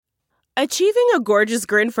Achieving a gorgeous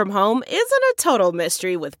grin from home isn't a total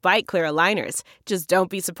mystery with Byte Clear aligners. Just don't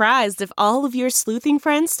be surprised if all of your sleuthing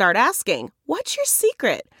friends start asking, "What's your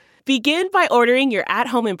secret?" Begin by ordering your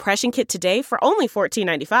at-home impression kit today for only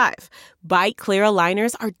 $14.95. Byte Clear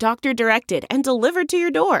aligners are doctor-directed and delivered to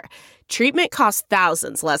your door. Treatment costs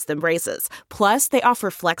thousands less than braces. Plus, they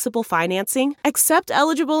offer flexible financing, accept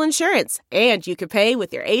eligible insurance, and you can pay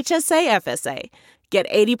with your HSA FSA. Get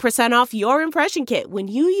 80% off your impression kit when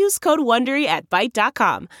you use code WONDERY at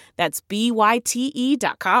Byte.com. That's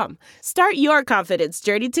BYTE.com. Start your confidence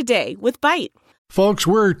journey today with Byte. Folks,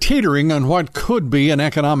 we're teetering on what could be an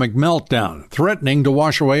economic meltdown, threatening to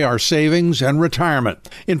wash away our savings and retirement.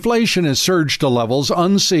 Inflation has surged to levels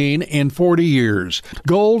unseen in 40 years.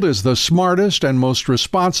 Gold is the smartest and most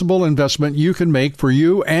responsible investment you can make for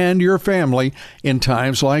you and your family in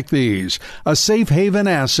times like these. A safe haven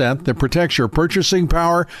asset that protects your purchasing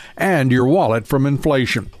power and your wallet from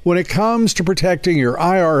inflation. When it comes to protecting your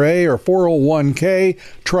IRA or 401k,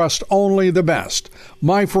 trust only the best.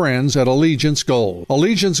 My friends at Allegiance Gold.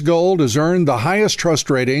 Allegiance Gold has earned the highest trust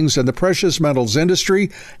ratings in the precious metals industry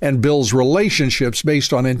and builds relationships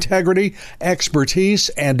based on integrity, expertise,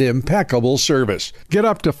 and impeccable service. Get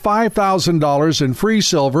up to $5,000 in free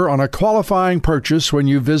silver on a qualifying purchase when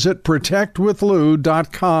you visit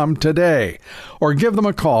protectwithlou.com today, or give them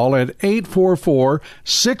a call at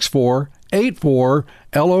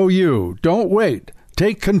 844-6484-LOU. Don't wait.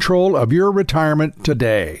 Take control of your retirement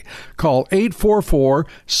today. Call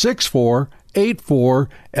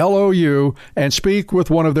 844-6484-LOU and speak with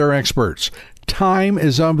one of their experts. Time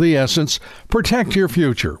is of the essence. Protect your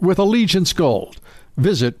future with Allegiance Gold.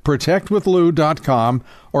 Visit protectwithlou.com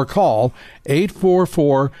or call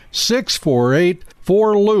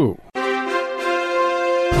 844-648-4LOU.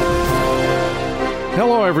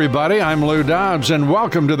 Hello, everybody. I'm Lou Dobbs, and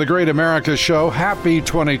welcome to the Great America Show. Happy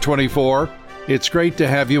 2024. It's great to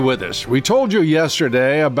have you with us. We told you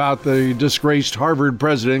yesterday about the disgraced Harvard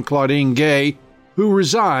president, Claudine Gay, who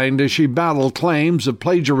resigned as she battled claims of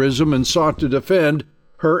plagiarism and sought to defend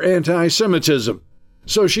her anti-Semitism.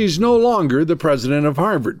 So she's no longer the president of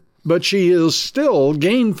Harvard, but she is still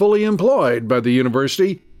gainfully employed by the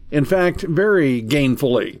university, in fact, very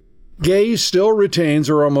gainfully. Gay still retains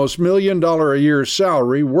her almost $1 million a year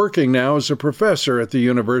salary, working now as a professor at the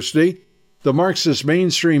university. The Marxist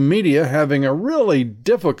mainstream media having a really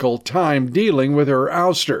difficult time dealing with her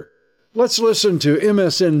ouster. Let's listen to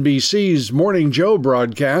MSNBC's Morning Joe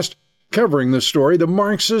broadcast covering the story. The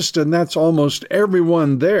Marxists, and that's almost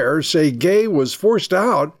everyone there, say Gay was forced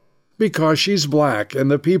out because she's black, and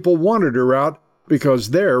the people wanted her out because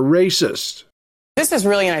they're racist. This is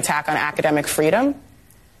really an attack on academic freedom.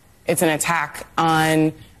 It's an attack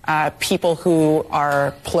on people who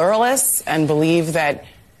are pluralists and believe that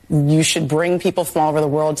you should bring people from all over the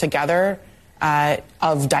world together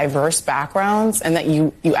of diverse backgrounds, and that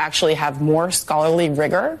you actually have more scholarly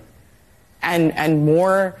rigor and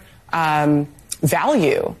more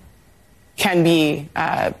value can be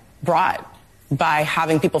brought by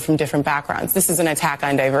having people from different backgrounds. This is an attack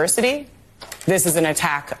on diversity. This is an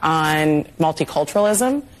attack on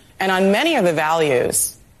multiculturalism and on many of the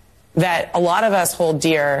values that a lot of us hold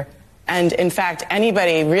dear. And in fact,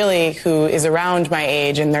 anybody really who is around my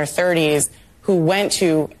age in their 30s who went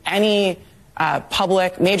to any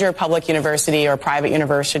major public university or private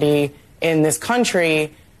university in this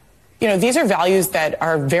country, you know, these are values that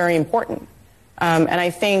are very important. And I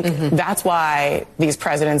think that's why these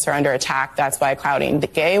presidents are under attack. That's why Claudine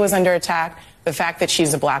Gay was under attack. The fact that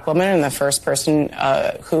she's a black woman and the first person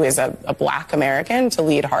who is a black American to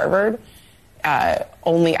lead Harvard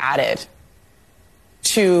only added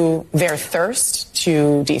to their thirst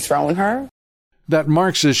to dethrone her. That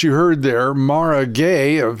Marxist you heard there, Mara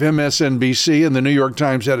Gay of MSNBC and the New York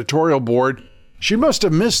Times editorial board, she must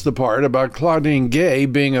have missed the part about Claudine Gay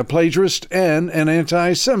being a plagiarist and an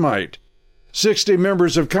anti-Semite. 60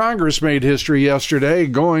 members of Congress made history yesterday,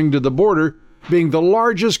 going to the border, being the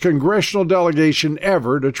largest congressional delegation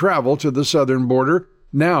ever to travel to the southern border,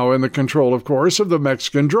 now in the control, of course, of the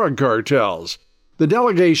Mexican drug cartels. The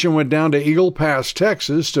delegation went down to Eagle Pass,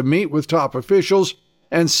 Texas, to meet with top officials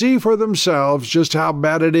and see for themselves just how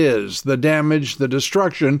bad it is, the damage, the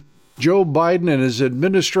destruction Joe Biden and his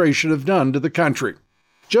administration have done to the country.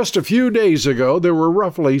 Just a few days ago, there were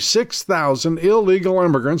roughly 6,000 illegal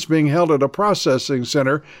immigrants being held at a processing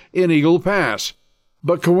center in Eagle Pass.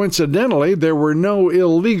 But coincidentally, there were no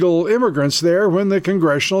illegal immigrants there when the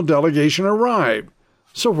congressional delegation arrived.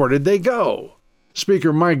 So where did they go?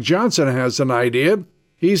 Speaker Mike Johnson has an idea.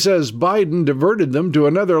 He says Biden diverted them to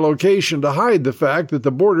another location to hide the fact that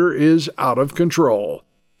the border is out of control.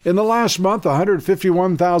 In the last month,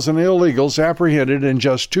 151,000 illegals apprehended in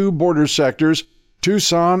just 2 border sectors,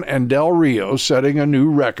 Tucson and Del Rio, setting a new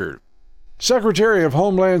record. Secretary of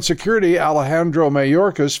Homeland Security Alejandro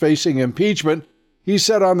Mayorkas facing impeachment. He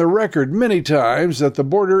said on the record many times that the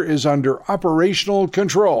border is under operational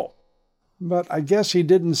control. But I guess he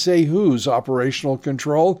didn't say whose operational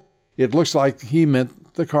control. It looks like he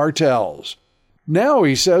meant the cartels. Now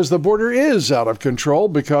he says the border is out of control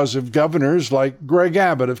because of governors like Greg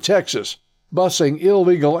Abbott of Texas, busing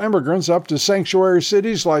illegal immigrants up to sanctuary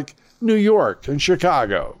cities like New York and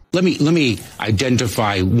Chicago. Let me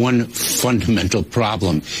identify one fundamental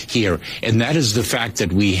problem here, and that is the fact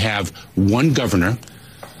that we have one governor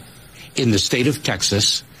in the state of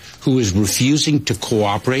Texas who is refusing to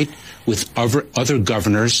cooperate with other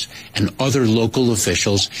governors and other local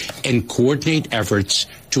officials and coordinate efforts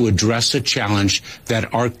to address a challenge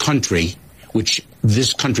that our country, which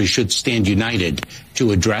this country should stand united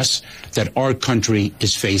to address, that our country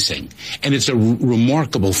is facing. And it's a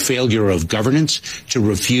remarkable failure of governance to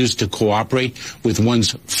refuse to cooperate with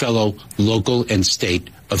one's fellow local and state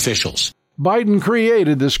officials. Biden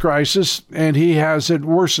created this crisis, and he has it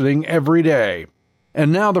worsening every day.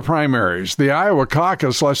 And now the primaries. The Iowa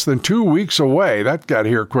caucus less than 2 weeks away. That got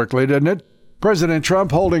here quickly, didn't it? President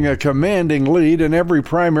Trump holding a commanding lead in every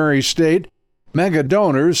primary state. Mega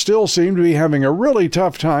donors still seem to be having a really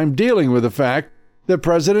tough time dealing with the fact that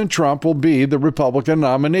President Trump will be the Republican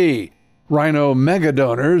nominee. Rhino mega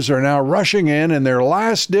donors are now rushing in their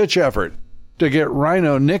last-ditch effort to get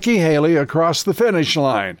Rhino Nikki Haley across the finish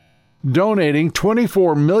line, donating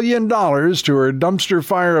 $24 million to her dumpster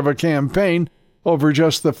fire of a campaign over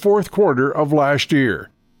just the fourth quarter of last year.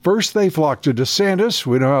 First they flocked to DeSantis,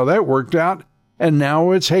 we know how that worked out, and now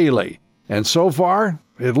it's Haley. And so far,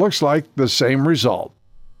 it looks like the same result.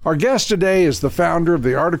 Our guest today is the founder of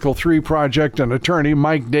the Article 3 Project and attorney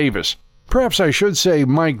Mike Davis. Perhaps I should say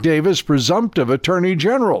Mike Davis, presumptive attorney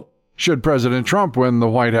general, should President Trump win the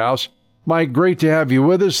White House. Mike, great to have you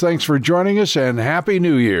with us. Thanks for joining us, and Happy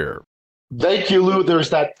New Year. Thank you, Lou. There's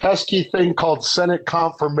that pesky thing called Senate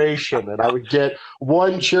confirmation, and I would get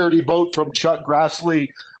one charity vote from Chuck Grassley,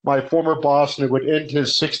 my former boss, and it would end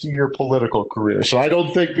his 60-year political career. So I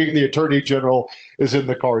don't think being the attorney general is in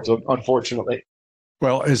the cards, unfortunately.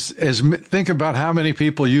 Well, think about how many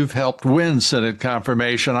people you've helped win Senate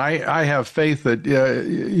confirmation. I have faith that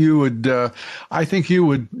you would. I think you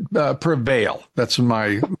would prevail. That's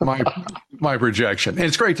my projection. And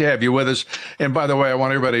it's great to have you with us. And by the way, I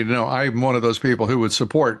want everybody to know I'm one of those people who would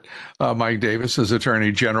support Mike Davis as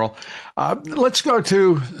Attorney General. Let's go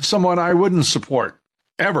to someone I wouldn't support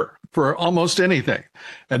ever for almost anything,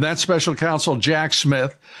 and that's Special Counsel Jack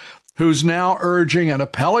Smith, who's now urging an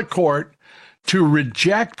appellate court to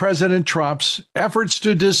reject President Trump's efforts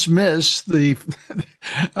to dismiss the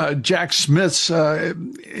Jack Smith's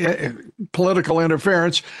political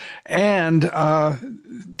interference and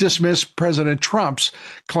dismiss President Trump's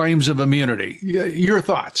claims of immunity. Your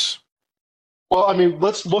thoughts? Well, I mean,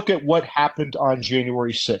 let's look at what happened on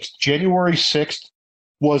January 6th. January 6th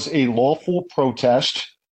was a lawful protest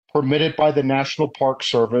permitted by the National Park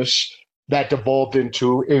Service that devolved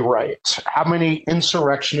into a riot. How many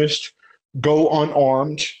insurrectionists go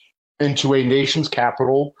unarmed into a nation's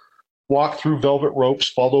capital, walk through velvet ropes,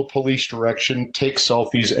 follow police direction, take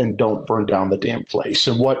selfies, and don't burn down the damn place?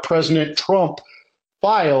 And what President Trump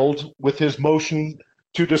filed with his motion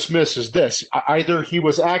to dismiss is this. Either he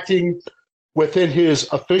was acting within his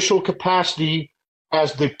official capacity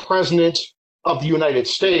as the president of the United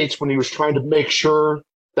States when he was trying to make sure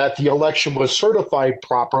that the election was certified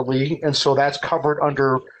properly, and so that's covered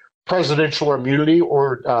under presidential immunity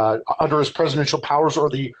or under his presidential powers,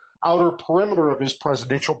 or the outer perimeter of his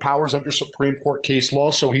presidential powers under Supreme Court case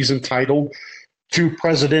law, so he's entitled to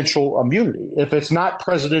presidential immunity. If it's not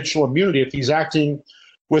presidential immunity, if he's acting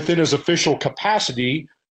within his official capacity,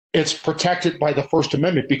 it's protected by the First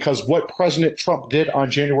Amendment, because what President Trump did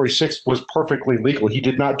on January 6th was perfectly legal. He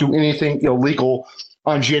did not do anything illegal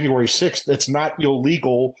on January 6th. It's not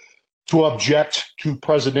illegal to object to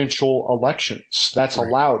presidential elections. That's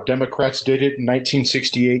allowed. Democrats did it in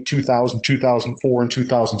 1968, 2000, 2004, and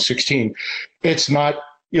 2016. It's not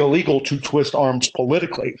illegal to twist arms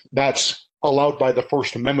politically. That's allowed by the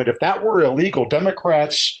First Amendment. If that were illegal,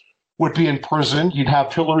 Democrats would be in prison. You'd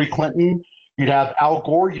have Hillary Clinton, you'd have Al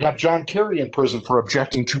Gore, you'd have John Kerry in prison for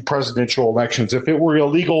objecting to presidential elections. If it were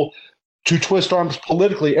illegal to twist arms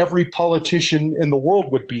politically, every politician in the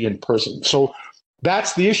world would be in prison. So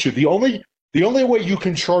that's the issue. The only way you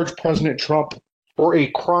can charge President Trump for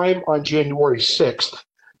a crime on January 6th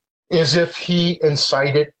is if he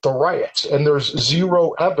incited the riots. And there's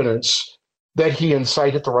zero evidence that he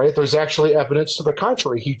incited the riot. There's actually evidence to the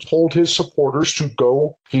contrary. He told his supporters to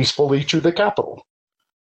go peacefully to the Capitol.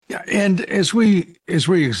 Yeah, and as we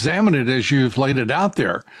examine it, as you've laid it out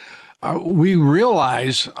there, we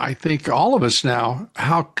realize, I think all of us now,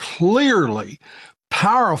 how clearly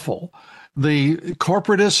powerful the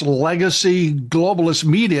corporatist legacy globalist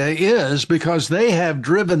media is, because they have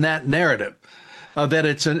driven that narrative that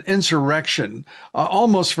it's an insurrection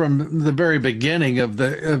almost from the very beginning of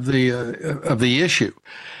the issue.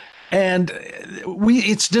 And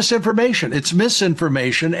it's disinformation, it's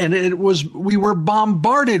misinformation, and we were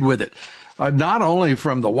bombarded with it. Not only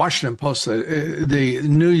from the Washington Post, the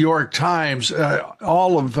New York Times,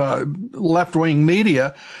 all of left-wing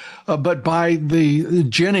media, but by the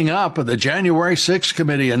ginning up of the January 6th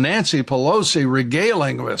committee and Nancy Pelosi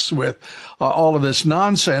regaling us with all of this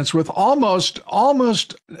nonsense, with almost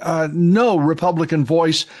no Republican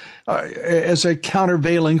voice as a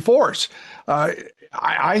countervailing force.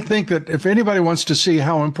 I think that if anybody wants to see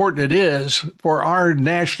how important it is for our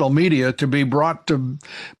national media to be brought to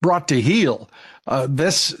heel,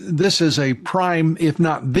 this is a prime, if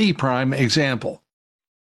not the prime, example.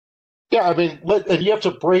 Yeah, I mean, and you have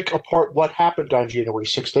to break apart what happened on January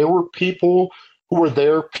 6th. There were people who were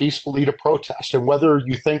there peacefully to protest, and whether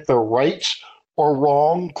you think they're right or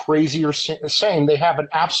wrong, crazy or sane, they have an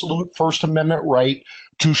absolute First Amendment right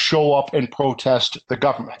to show up and protest the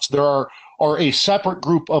government. There are a separate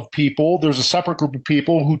group of people. There's a separate group of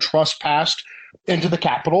people who trespassed into the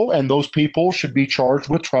Capitol, and those people should be charged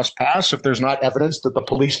with trespass if there's not evidence that the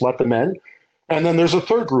police let them in. And then there's a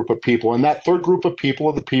third group of people, and that third group of people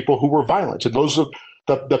are the people who were violent. And those are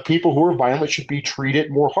the people who were violent should be treated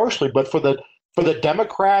more harshly. But for the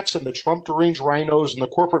Democrats and the Trump deranged rhinos and the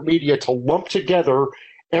corporate media to lump together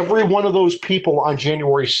every one of those people on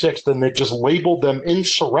January 6th and they just labeled them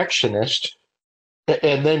insurrectionists,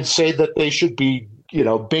 and then say that they should be,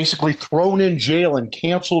 basically thrown in jail and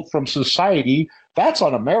canceled from society, that's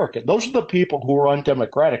un-American. Those are the people who are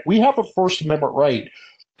undemocratic. We have a First Amendment right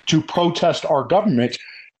to protest our government.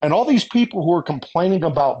 And all these people who are complaining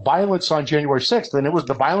about violence on January 6th, and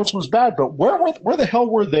the violence was bad, but where the hell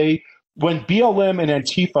were they when BLM and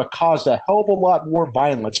Antifa caused a hell of a lot more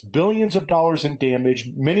violence, billions of dollars in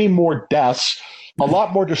damage, many more deaths, a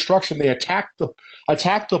lot more destruction? They attacked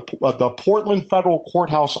the Portland federal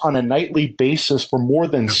courthouse on a nightly basis for more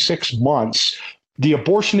than 6 months. The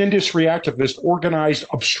abortion industry activists organized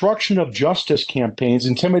obstruction of justice campaigns,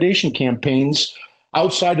 intimidation campaigns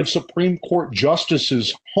outside of Supreme Court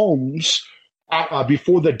justices' homes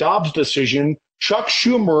before the Dobbs decision. Chuck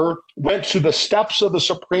Schumer went to the steps of the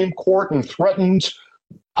Supreme Court and threatened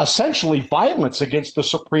essentially violence against the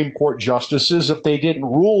Supreme Court justices if they didn't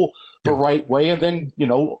rule the right way. And then,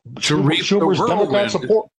 Schumer's Democrat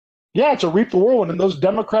support. Yeah, to reap the whirlwind. And those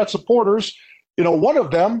Democrat supporters, one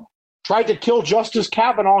of them tried to kill Justice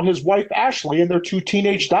Kavanaugh and his wife, Ashley, and their 2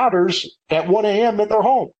 teenage daughters at 1 a.m. in their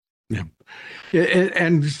home. Yeah.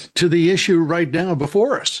 And to the issue right now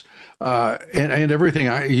before us, and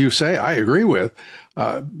everything you say, I agree with.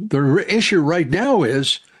 The issue right now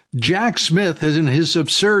is Jack Smith has in his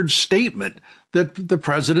absurd statement that the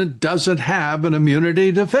president doesn't have an immunity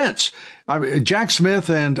defense. Jack Smith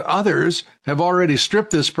and others have already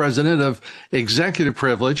stripped this president of executive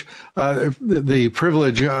privilege, the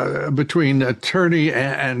privilege between attorney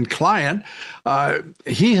and client.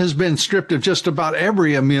 He has been stripped of just about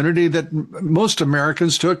every immunity that most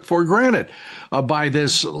Americans took for granted by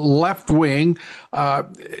this left-wing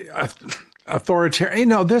authoritarian.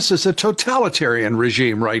 This is a totalitarian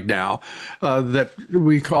regime right now that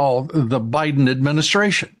we call the Biden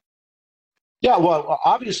administration. Yeah, well,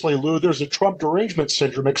 obviously, Lou, there's a Trump derangement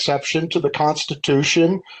syndrome exception to the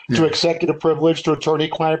Constitution, to executive privilege, to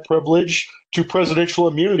attorney-client privilege, to presidential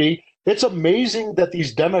immunity. It's amazing that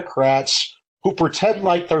these Democrats who pretend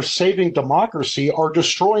like they're saving democracy are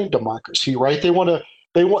destroying democracy, right?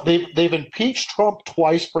 They've impeached Trump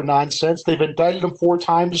twice for nonsense. They've indicted him 4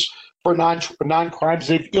 times for non-crimes.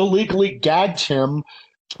 They've illegally gagged him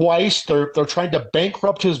twice. They're trying to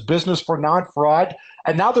bankrupt his business for non-fraud.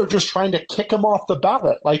 And now they're just trying to kick him off the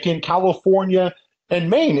ballot, like in California and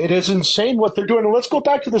Maine. It is insane what they're doing. And let's go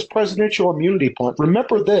back to this presidential immunity point.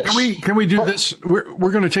 Remember this. Can we do this? We're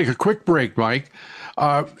going to take a quick break, Mike.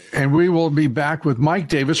 And we will be back with Mike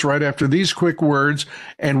Davis right after these quick words.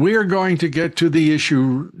 And we are going to get to the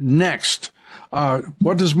issue next.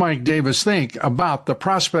 What does Mike Davis think about the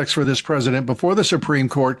prospects for this president before the Supreme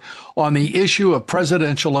Court on the issue of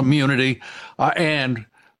presidential immunity? And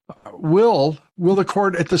will the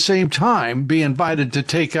court at the same time be invited to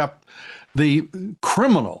take up the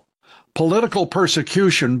criminal political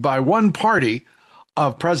persecution by one party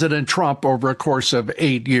of President Trump over a course of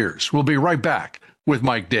 8 years. We'll be right back with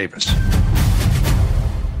Mike Davis.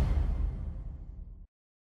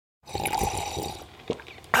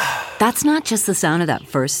 That's not just the sound of that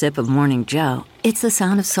first sip of Morning Joe. It's the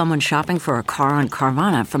sound of someone shopping for a car on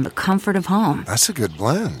Carvana from the comfort of home. That's a good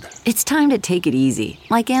blend. It's time to take it easy,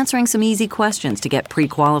 like answering some easy questions to get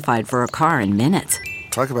pre-qualified for a car in minutes.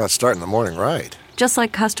 Talk about starting the morning right. Just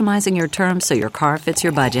like customizing your terms so your car fits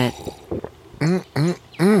your budget.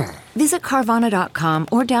 Visit Carvana.com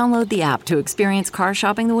or download the app to experience car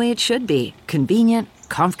shopping the way it should be. Convenient,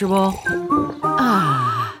 comfortable.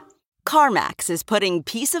 CarMax is putting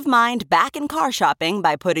peace of mind back in car shopping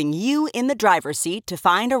by putting you in the driver's seat to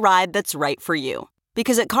find a ride that's right for you.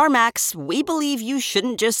 Because at CarMax, we believe you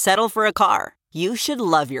shouldn't just settle for a car. You should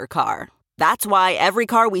love your car. That's why every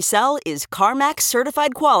car we sell is CarMax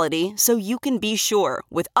certified quality, so you can be sure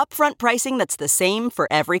with upfront pricing that's the same for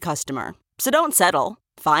every customer. So don't settle.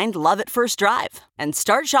 Find love at first drive and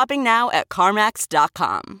start shopping now at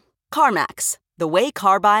CarMax.com. CarMax, the way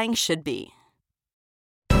car buying should be.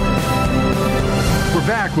 We're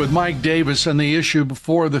back with Mike Davis and the issue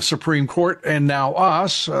before the Supreme Court and now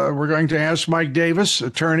us. We're going to ask Mike Davis,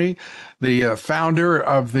 attorney, the founder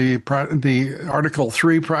of the Article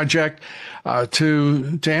 3 project,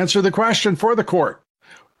 to answer the question for the court.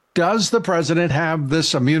 Does the president have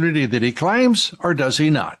this immunity that he claims, or does he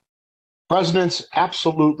not? Presidents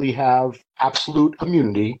absolutely have absolute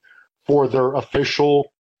immunity for their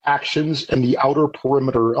official actions and the outer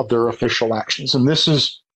perimeter of their official actions. And this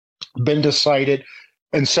has been decided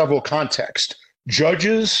in several contexts.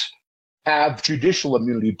 Judges have judicial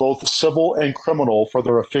immunity, both civil and criminal, for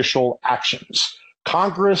their official actions.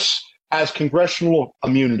 Congress has congressional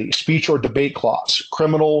immunity, speech or debate clause,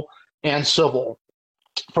 criminal and civil,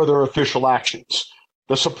 for their official actions.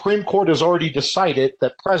 The Supreme Court has already decided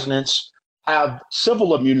that presidents have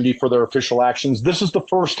civil immunity for their official actions. This is the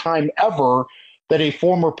first time ever that a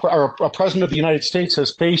president of the United States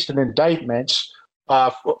has faced an indictment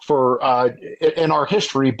in our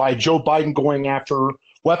history by Joe Biden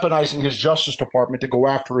weaponizing his Justice Department to go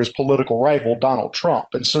after his political rival, Donald Trump.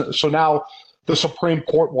 And so now the Supreme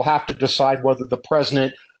Court will have to decide whether the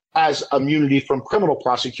president has immunity from criminal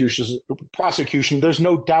prosecution. There's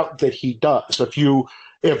no doubt that he does.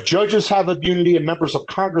 If judges have immunity and members of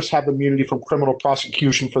Congress have immunity from criminal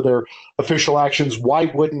prosecution for their official actions, why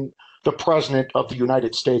wouldn't the president of the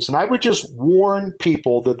United States? And I would just warn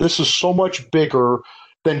people that this is so much bigger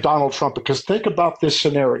than Donald Trump, because think about this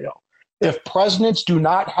scenario. If presidents do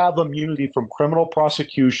not have immunity from criminal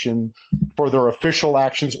prosecution for their official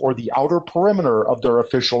actions or the outer perimeter of their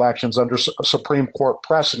official actions under Supreme Court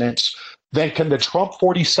precedents, then can the Trump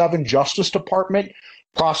 47 Justice Department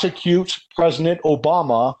prosecute President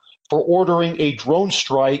Obama for ordering a drone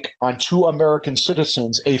strike on 2 American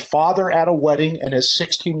citizens, a father at a wedding and his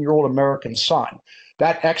 16-year-old American son?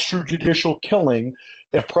 That extrajudicial killing,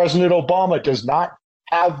 if President Obama does not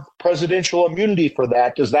have presidential immunity for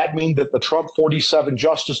that, does that mean that the Trump 47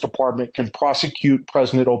 Justice Department can prosecute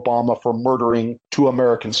President Obama for murdering 2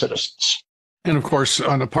 American citizens? And of course,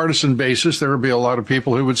 on a partisan basis, there would be a lot of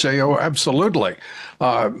people who would say, oh, absolutely.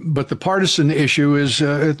 But the partisan issue is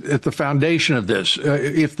at the foundation of this.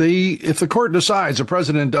 If the court decides the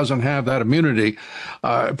president doesn't have that immunity,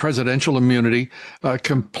 presidential immunity,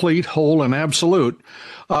 complete, whole, and absolute,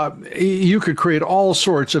 you could create all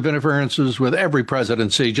sorts of interferences with every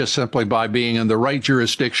presidency just simply by being in the right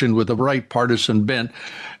jurisdiction with the right partisan bent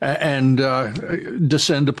and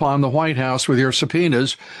descend upon the White House with your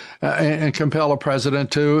subpoenas and compel a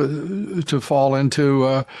president to fall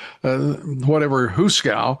into whatever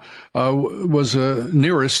hooscow was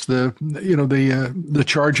nearest the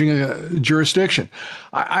charging jurisdiction.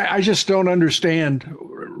 I just don't understand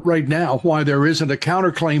right now why there isn't a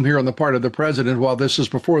counterclaim here on the part of the president while this is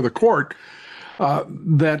before the court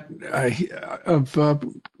that of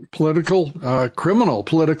criminal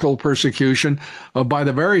political persecution by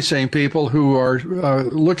the very same people who are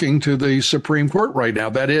looking to the Supreme Court right now.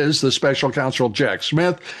 That is the special counsel Jack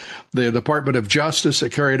Smith, the Department of Justice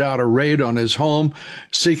that carried out a raid on his home,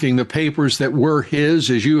 seeking the papers that were his,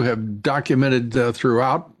 as you have documented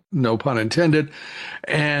throughout, no pun intended.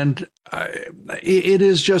 And it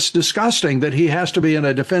is just disgusting that he has to be in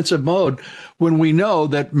a defensive mode when we know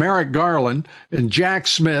that Merrick Garland and Jack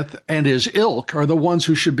Smith and his ilk are the ones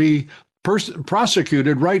who should be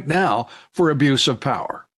prosecuted right now for abuse of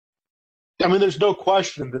power. I mean, there's no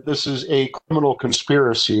question that this is a criminal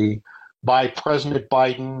conspiracy by President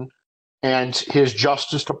Biden and his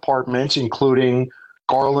Justice Department, including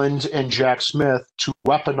Garland and Jack Smith, to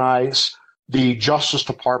weaponize the Justice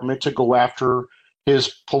Department to go after his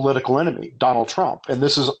political enemy, Donald Trump. And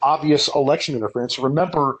this is obvious election interference.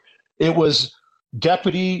 Remember, it was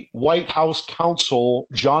Deputy White House Counsel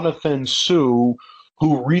Jonathan Su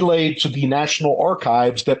who relayed to the National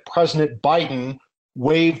Archives that President Biden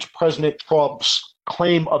waived President Trump's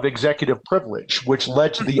claim of executive privilege, which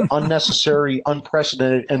led to the unnecessary,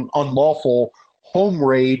 unprecedented, and unlawful home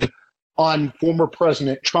raid on former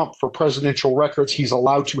President Trump for presidential records he's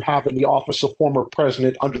allowed to have in the office of former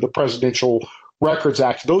president under the Presidential Records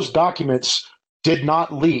Act. Those documents did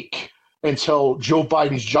not leak until Joe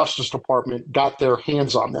Biden's Justice Department got their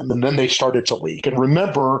hands on them, and then they started to leak. And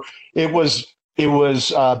remember, it was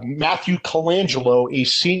Matthew Colangelo, a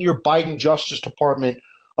senior Biden Justice Department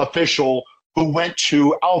official, who went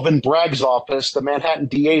to Alvin Bragg's office, the Manhattan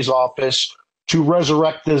DA's office, to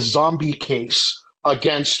resurrect this zombie case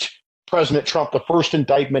against President Trump, the first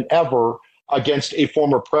indictment ever against a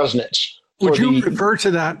former president. Would you refer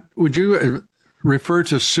to that? Would you refer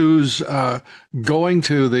to Sue's going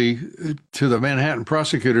to the Manhattan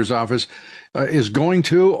prosecutor's office is going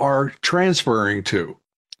to or transferring to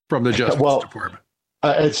from the Justice Department?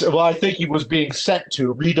 I think he was being sent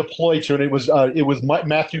to, redeployed to, and it was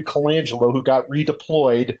Matthew Colangelo who got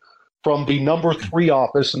redeployed from the number 3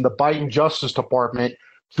 office in the Biden Justice Department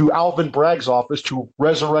to Alvin Bragg's office to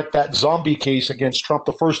resurrect that zombie case against Trump,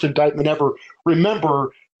 the first indictment ever.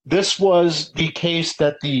 Remember, this was the case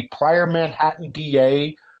that the prior Manhattan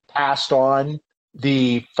DA passed on,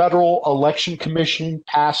 the Federal Election Commission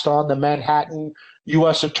passed on, the Manhattan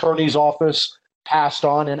U.S. Attorney's Office passed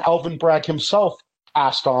on, and Alvin Bragg himself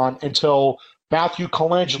passed on until Matthew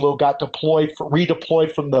Colangelo got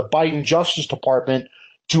redeployed from the Biden Justice Department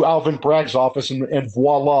to Alvin Bragg's office, and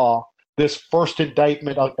voila, this first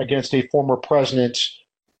indictment against a former president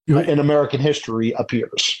in American history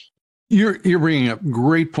appears. You're bringing up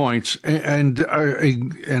great points and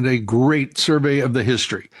a great survey of the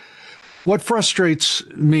history. What frustrates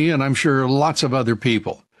me, and I'm sure lots of other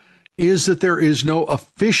people, is that there is no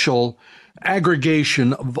official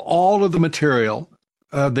aggregation of all of the material,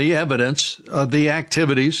 the evidence, the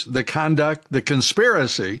activities, the conduct, the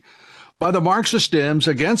conspiracy by the Marxist Dems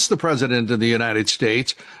against the President of the United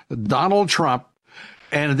States, Donald Trump,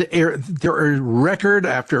 and there are record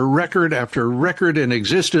after record after record in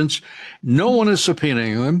existence. No one is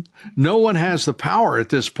subpoenaing them. No one has the power at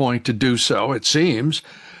this point to do so, it seems.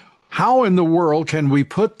 How in the world can we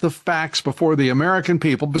put the facts before the American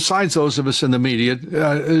people, besides those of us in the media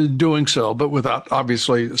doing so, but without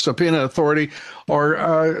obviously subpoena authority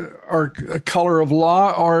or color of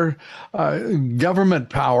law or government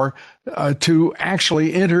power to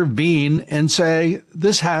actually intervene and say,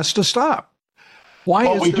 this has to stop? Why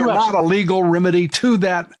is there not a legal remedy to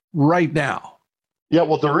that right now? Yeah,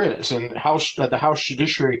 well, there is. And the House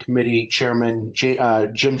Judiciary Committee Chairman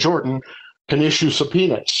Jim Jordan can issue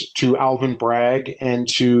subpoenas to Alvin Bragg and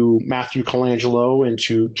to Matthew Colangelo and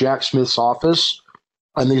to Jack Smith's office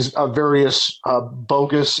on these various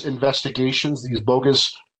bogus investigations, these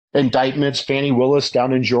bogus indictments. Fannie Willis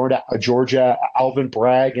down in Georgia, Alvin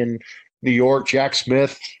Bragg in New York, Jack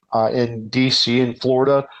Smith in D.C. and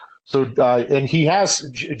Florida. So, and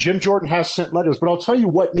Jim Jordan has sent letters. But I'll tell you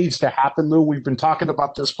what needs to happen, Lou. We've been talking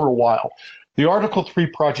about this for a while. The Article 3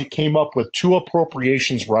 project came up with 2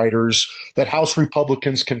 appropriations riders that House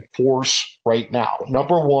Republicans can force right now.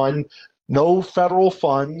 Number 1, no federal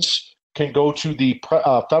funds can go to the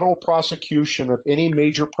federal prosecution of any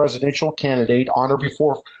major presidential candidate on or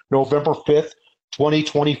before November 5th,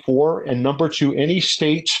 2024. And number 2, any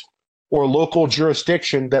state or local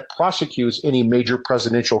jurisdiction that prosecutes any major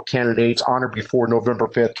presidential candidates on or before November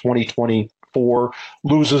 5th, 2024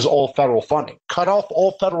 loses all federal funding. Cut off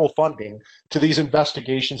all federal funding to these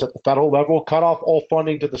investigations at the federal level, cut off all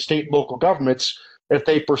funding to the state and local governments if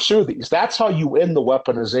they pursue these. That's how you end the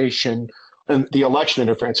weaponization and the election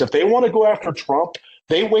interference. If they want to go after Trump,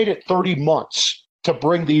 they waited 30 months to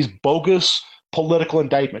bring these bogus political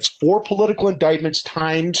indictments, 4 political indictments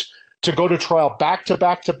timed to go to trial back to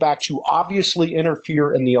back to back to obviously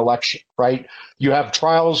interfere in the election, right? You have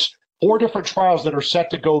trials, 4 different trials that are set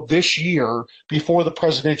to go this year before the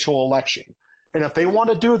presidential election. And if they want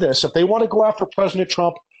to do this, if they want to go after President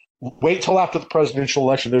Trump, wait till after the presidential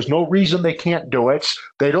election. There's no reason they can't do it.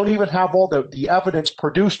 They don't even have all the evidence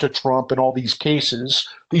produced to Trump in all these cases.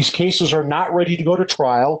 These cases are not ready to go to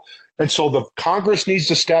trial. And so the Congress needs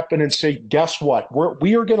to step in and say, guess what?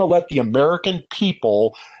 We are going to let the American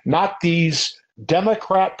people, not these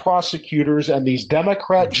Democrat prosecutors and these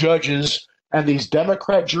Democrat judges and these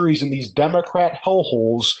Democrat juries and these Democrat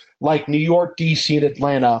hellholes like New York, D.C., and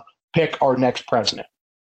Atlanta, pick our next president.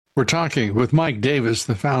 We're talking with Mike Davis,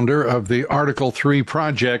 the founder of the Article 3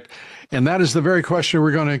 Project, and that is the very question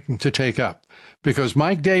we're going to take up, because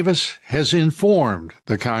Mike Davis has informed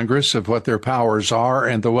the Congress of what their powers are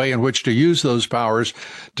and the way in which to use those powers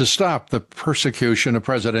to stop the persecution of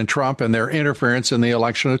President Trump and their interference in the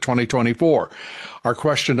election of 2024. Our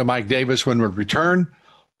question to Mike Davis when we return: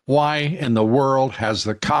 why in the world has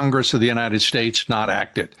the Congress of the United States not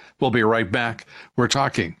acted? We'll be right back. We're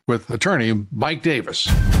talking with attorney Mike Davis.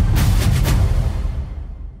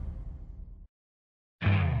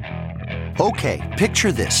 Okay,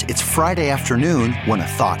 picture this. It's Friday afternoon when a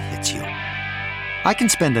thought hits you. I can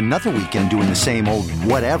spend another weekend doing the same old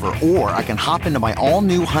whatever, or I can hop into my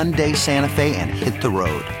all-new Hyundai Santa Fe and hit the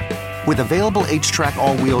road. With available H-Track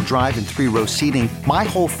all-wheel drive and 3-row seating, my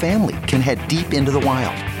whole family can head deep into the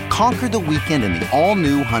wild. Conquer the weekend in the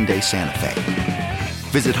all-new Hyundai Santa Fe.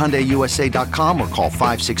 Visit HyundaiUSA.com or call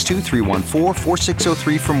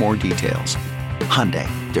 562-314-4603 for more details. Hyundai,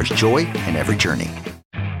 there's joy in every journey.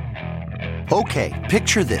 Okay,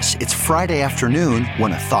 picture this. It's Friday afternoon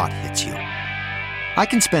when a thought hits you. I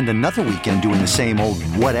can spend another weekend doing the same old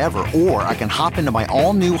whatever, or I can hop into my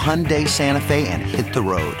all-new Hyundai Santa Fe and hit the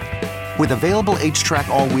road. With available H-Track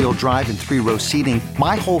all-wheel drive and 3-row seating,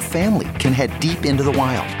 my whole family can head deep into the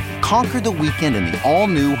wild. Conquer the weekend in the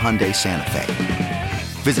all-new Hyundai Santa Fe.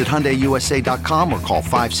 Visit HyundaiUSA.com or call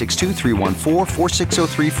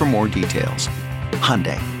 562-314-4603 for more details.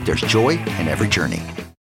 Hyundai, there's joy in every journey.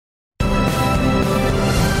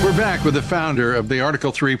 We're back with the founder of the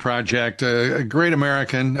Article 3 Project, a great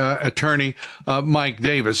American attorney, Mike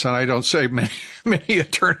Davis. And I don't say many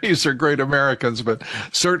attorneys are great Americans, but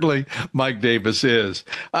certainly Mike Davis is.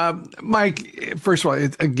 Mike, first of all,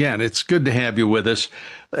 again, it's good to have you with us.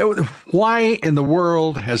 Why in the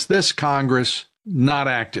world has this Congress not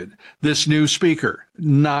acted? This new speaker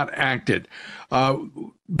not acted?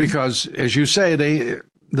 Because, as you say,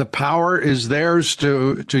 the power is theirs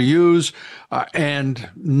to use, and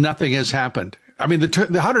nothing has happened. I mean, the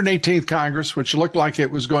 118th Congress, which looked like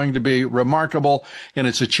it was going to be remarkable in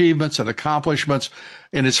its achievements and accomplishments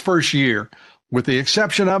in its first year, with the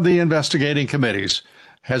exception of the investigating committees,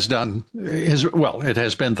 it has been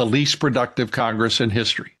the least productive Congress in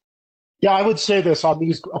history. Yeah, I would say this on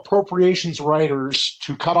these appropriations writers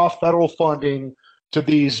to cut off federal funding to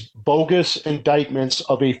these bogus indictments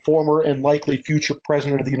of a former and likely future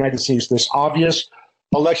president of the United States, this obvious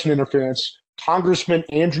election interference. Congressman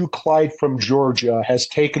Andrew Clyde from Georgia has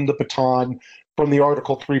taken the baton from the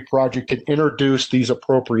Article 3 Project and introduced these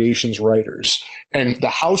appropriations writers. And the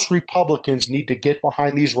House Republicans need to get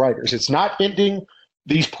behind these writers. It's not ending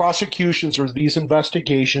these prosecutions or these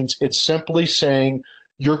investigations. It's simply saying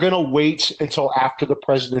you're going to wait until after the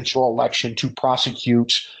presidential election to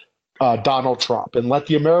prosecute Donald Trump and let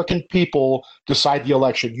the American people decide the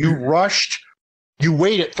election. You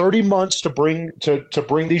waited 30 months to bring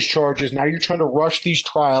these charges. Now you're trying to rush these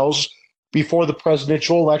trials before the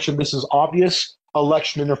presidential election. This is obvious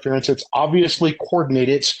election interference. It's obviously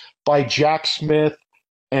coordinated by Jack Smith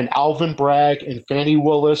and Alvin Bragg and Fani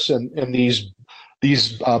Willis and these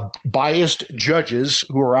biased judges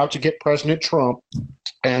who are out to get President Trump.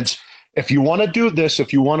 And if you want to do this,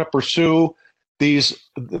 if you want to pursue these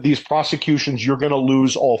prosecutions, you're going to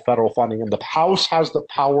lose all federal funding. And the House has the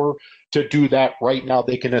power to do that right now.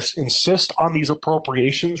 They can insist on these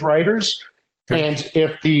appropriations writers. And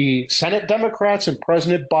if the Senate Democrats and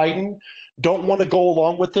President Biden don't want to go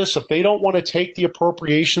along with this, if they don't want to take the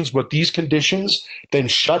appropriations with these conditions, then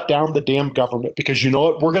shut down the damn government, because you know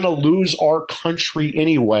what? We're going to lose our country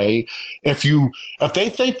anyway. If they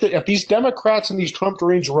think that, if these Democrats and these Trump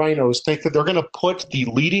deranged rhinos think that they're going to put the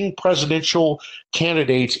leading presidential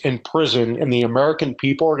candidates in prison and the American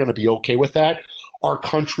people are going to be okay with that, our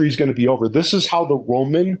country is going to be over. This is how the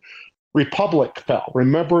Roman Republic fell.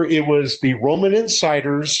 Remember, it was the Roman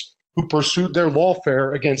insiders who pursued their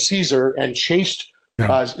lawfare against Caesar and chased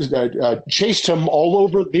him all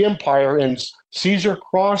over the empire. And Caesar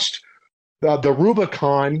crossed the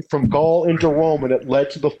Rubicon from Gaul into Rome, and it led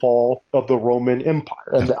to the fall of the Roman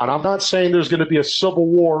Empire. And I'm not saying there's going to be a civil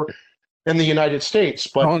war in the United States,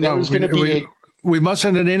 but there's going to be we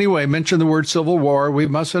mustn't in any way mention the word civil war. We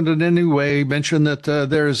mustn't in any way mention that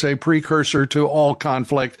there is a precursor to all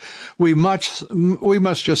conflict. We must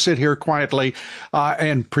just sit here quietly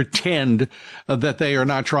and pretend that they are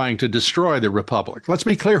not trying to destroy the republic. Let's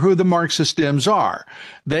be clear who the Marxist Dems are.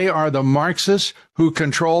 They are the Marxists who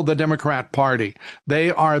control the Democrat Party. They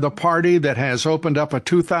are the party that has opened up a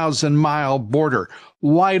 2,000-mile border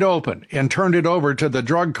wide open and turned it over to the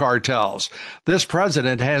drug cartels. This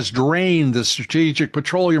president has drained the Strategic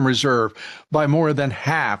Petroleum Reserve by more than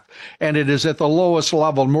half, and it is at the lowest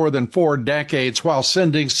level in more than 4 decades, while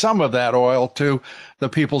sending some of that oil to the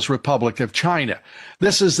People's Republic of China.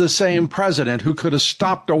 This is the same president who could have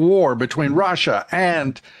stopped a war between Russia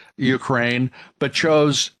and Ukraine, but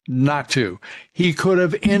chose not to. He could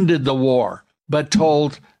have ended the war, but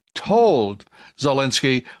told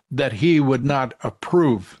Zelensky that he would not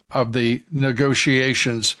approve of the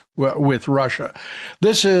negotiations with Russia.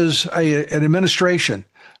 This is an administration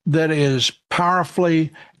that is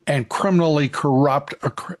powerfully and criminally corrupt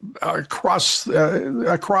across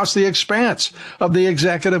the expanse of the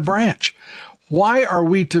executive branch. Why are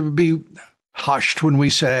we to be hushed when we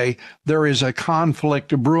say there is a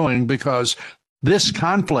conflict brewing? Because this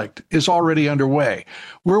conflict is already underway.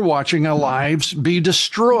 We're watching lives be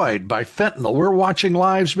destroyed by fentanyl. We're watching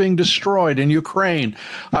lives being destroyed in Ukraine,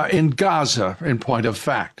 in Gaza, in point of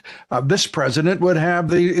fact. This president would have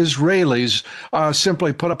the Israelis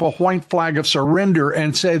simply put up a white flag of surrender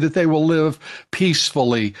and say that they will live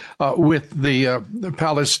peacefully with the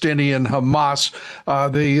Palestinian Hamas,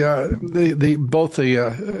 both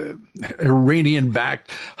the Iranian-backed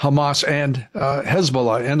Hamas and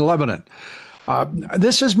Hezbollah in Lebanon.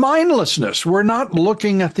 This is mindlessness. We're not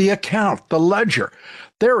looking at the account, the ledger.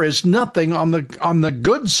 There is nothing on the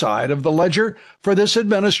good side of the ledger for this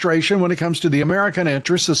administration when it comes to the American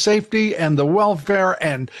interests, the safety and the welfare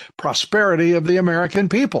and prosperity of the American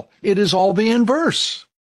people. It is all the inverse.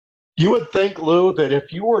 You would think, Lou, that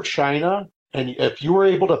if you were China and if you were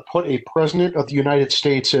able to put a president of the United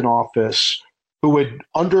States in office who would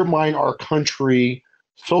undermine our country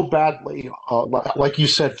so badly, like you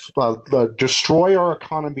said, destroy our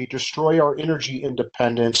economy, destroy our energy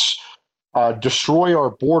independence, destroy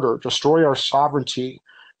our border, destroy our sovereignty.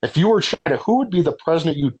 If you were China, who would be the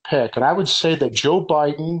president you'd pick? And I would say that Joe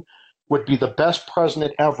Biden would be the best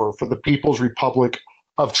president ever for the People's Republic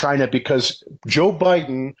of China, because Joe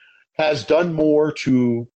Biden has done more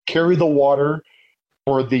to carry the water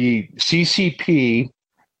for the CCP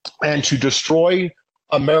and to destroy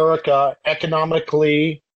America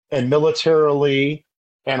economically and militarily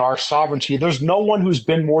and our sovereignty. There's no one who's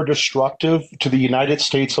been more destructive to the United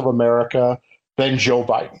States of America than Joe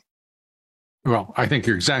Biden. Well, I think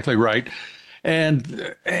you're exactly right.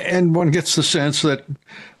 And one gets the sense that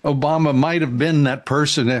Obama might have been that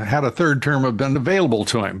person had a third term have been available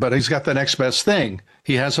to him, but he's got the next best thing.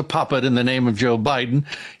 He has a puppet in the name of Joe Biden.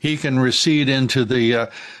 He can recede into the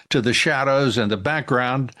shadows and the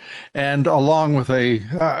background, and along with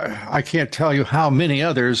I can't tell you how many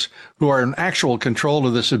others who are in actual control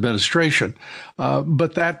of this administration.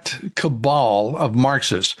 But that cabal of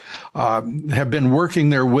Marxists have been working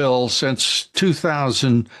their will since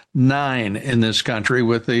 2009 in this country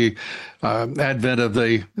with the advent of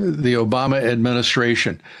the Obama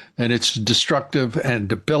administration. And it's destructive and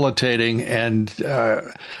debilitating, and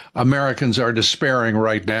Americans are despairing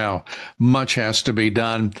right now. Much has to be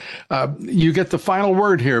done. You get the final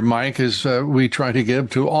word here, Mike, as we try to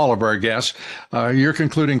give to all of our guests. Your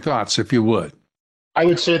concluding thoughts, if you would. I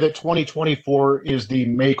would say that 2024 is the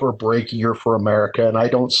make or break year for America, and I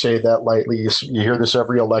don't say that lightly. You hear this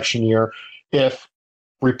every election year. If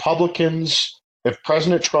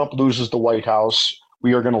President Trump loses the White House,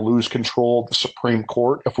 we are going to lose control of the Supreme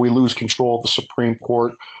Court. If we lose control of the Supreme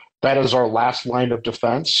Court, that is our last line of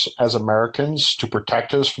defense as Americans to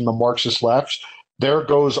protect us from the Marxist left. There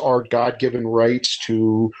goes our God-given rights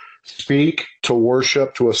to speak, to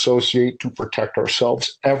worship, to associate, to protect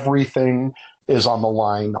ourselves. Everything is on the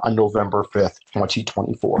line on November 5th,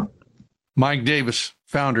 2024. Mike Davis,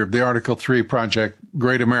 founder of the Article 3 Project,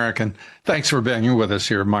 Great American. Thanks for being with us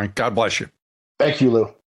here, Mike. God bless you. Thank you,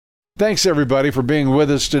 Lou. Thanks, everybody, for being with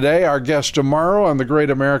us today. Our guest tomorrow on the Great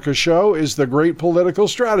America Show is the great political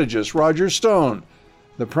strategist, Roger Stone.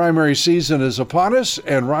 The primary season is upon us,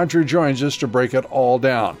 and Roger joins us to break it all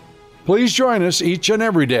down. Please join us each and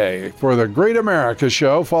every day for the Great America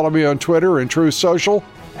Show. Follow me on Twitter and Truth Social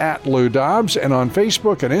 @Lou Dobbs, and on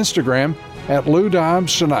Facebook and Instagram @Lou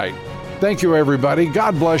Dobbs Tonight. Thank you, everybody.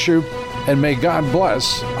 God bless you, and may God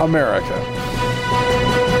bless America.